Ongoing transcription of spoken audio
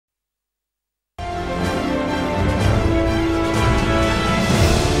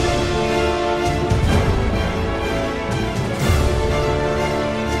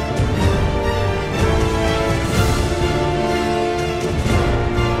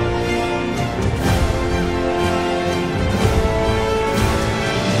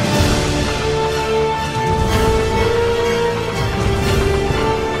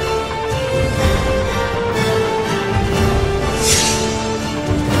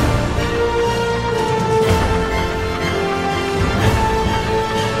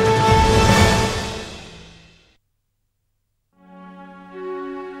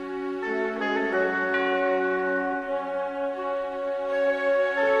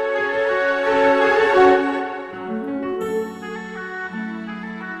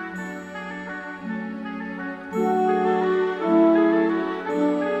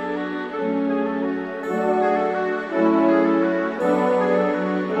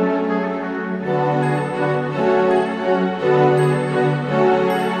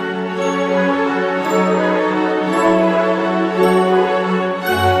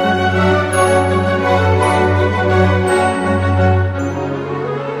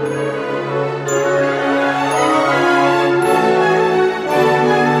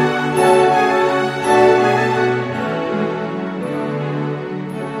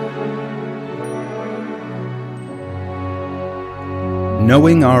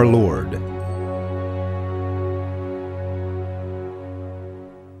Knowing our Lord.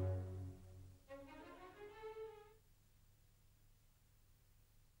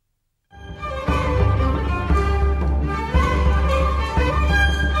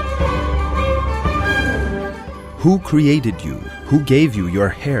 Who created you? Who gave you your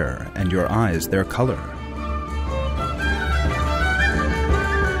hair and your eyes their color?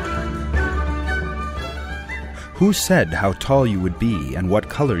 Who said how tall you would be and what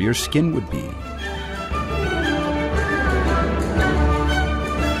color your skin would be?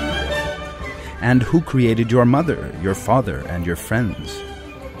 And who created your mother, your father, and your friends?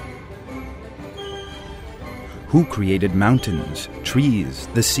 Who created mountains, trees,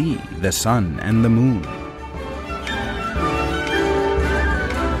 the sea, the sun, and the moon?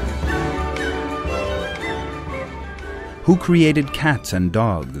 Who created cats and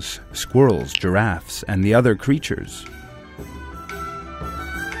dogs, squirrels, giraffes, and the other creatures?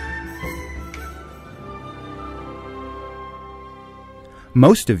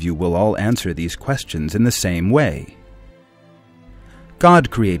 Most of you will all answer these questions in the same way. God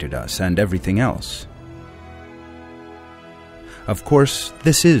created us and everything else. Of course,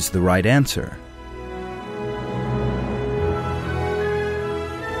 this is the right answer.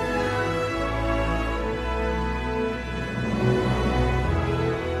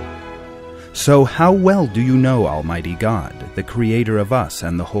 So how well do you know Almighty God, the Creator of us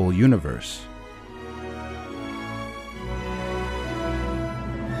and the whole universe?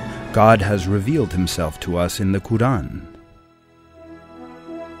 God has revealed Himself to us in the Quran.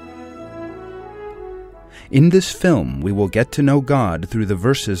 In this film, we will get to know God through the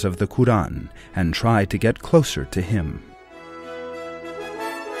verses of the Quran and try to get closer to Him.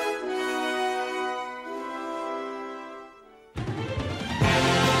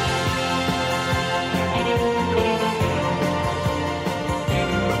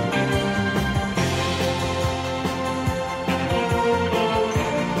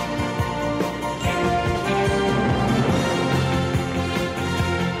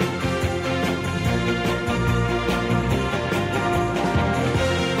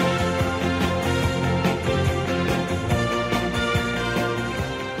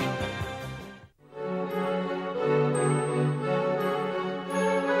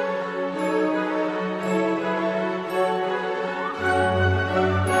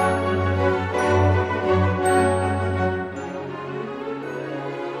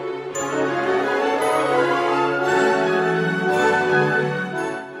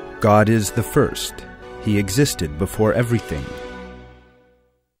 God is the first. He existed before everything.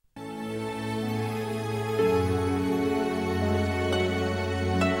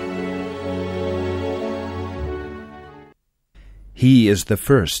 He is the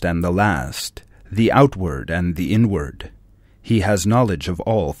first and the last, the outward and the inward. He has knowledge of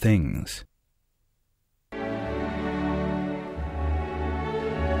all things.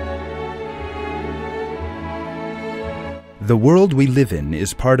 The world we live in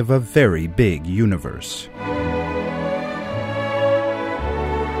is part of a very big universe.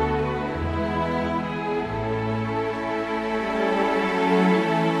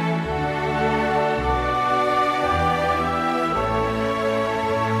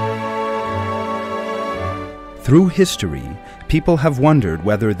 Through history, people have wondered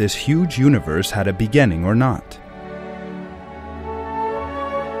whether this huge universe had a beginning or not.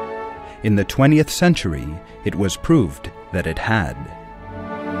 In the 20th century, it was proved that it had.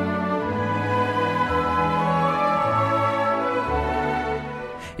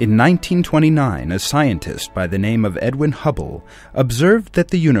 In 1929, a scientist by the name of Edwin Hubble observed that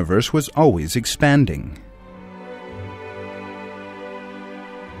the universe was always expanding.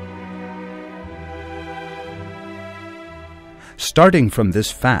 Starting from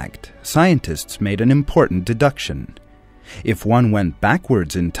this fact, scientists made an important deduction. If one went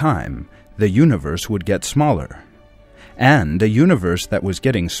backwards in time, the universe would get smaller. And a universe that was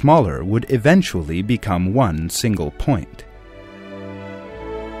getting smaller would eventually become one single point.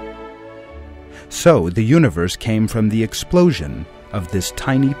 So the universe came from the explosion of this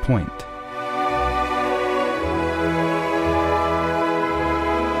tiny point.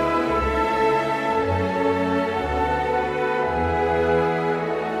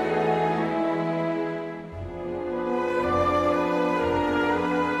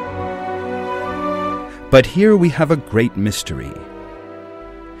 But here we have a great mystery.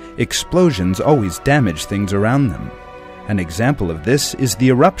 Explosions always damage things around them. An example of this is the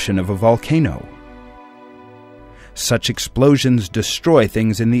eruption of a volcano. Such explosions destroy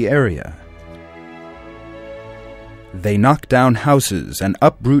things in the area. They knock down houses and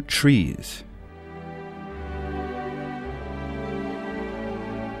uproot trees.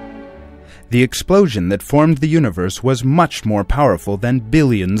 The explosion that formed the universe was much more powerful than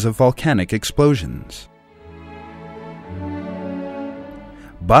billions of volcanic explosions.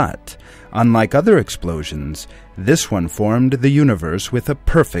 But, unlike other explosions, this one formed the universe with a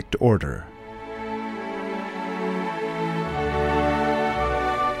perfect order.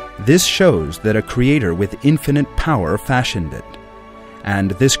 This shows that a creator with infinite power fashioned it,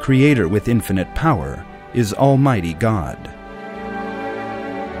 and this creator with infinite power is Almighty God.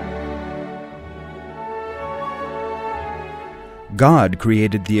 God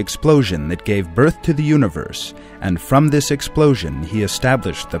created the explosion that gave birth to the universe, and from this explosion he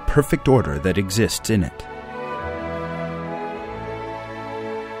established the perfect order that exists in it.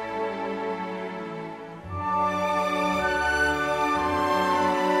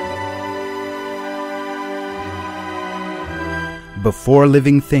 Before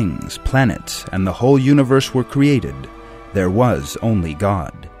living things, planets, and the whole universe were created, there was only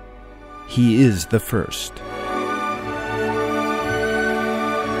God. He is the first.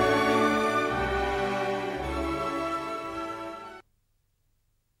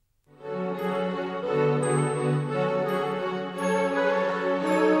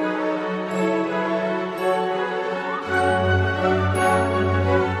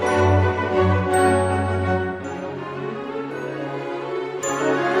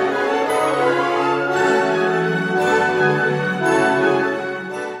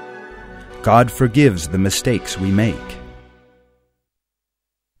 God forgives the mistakes we make.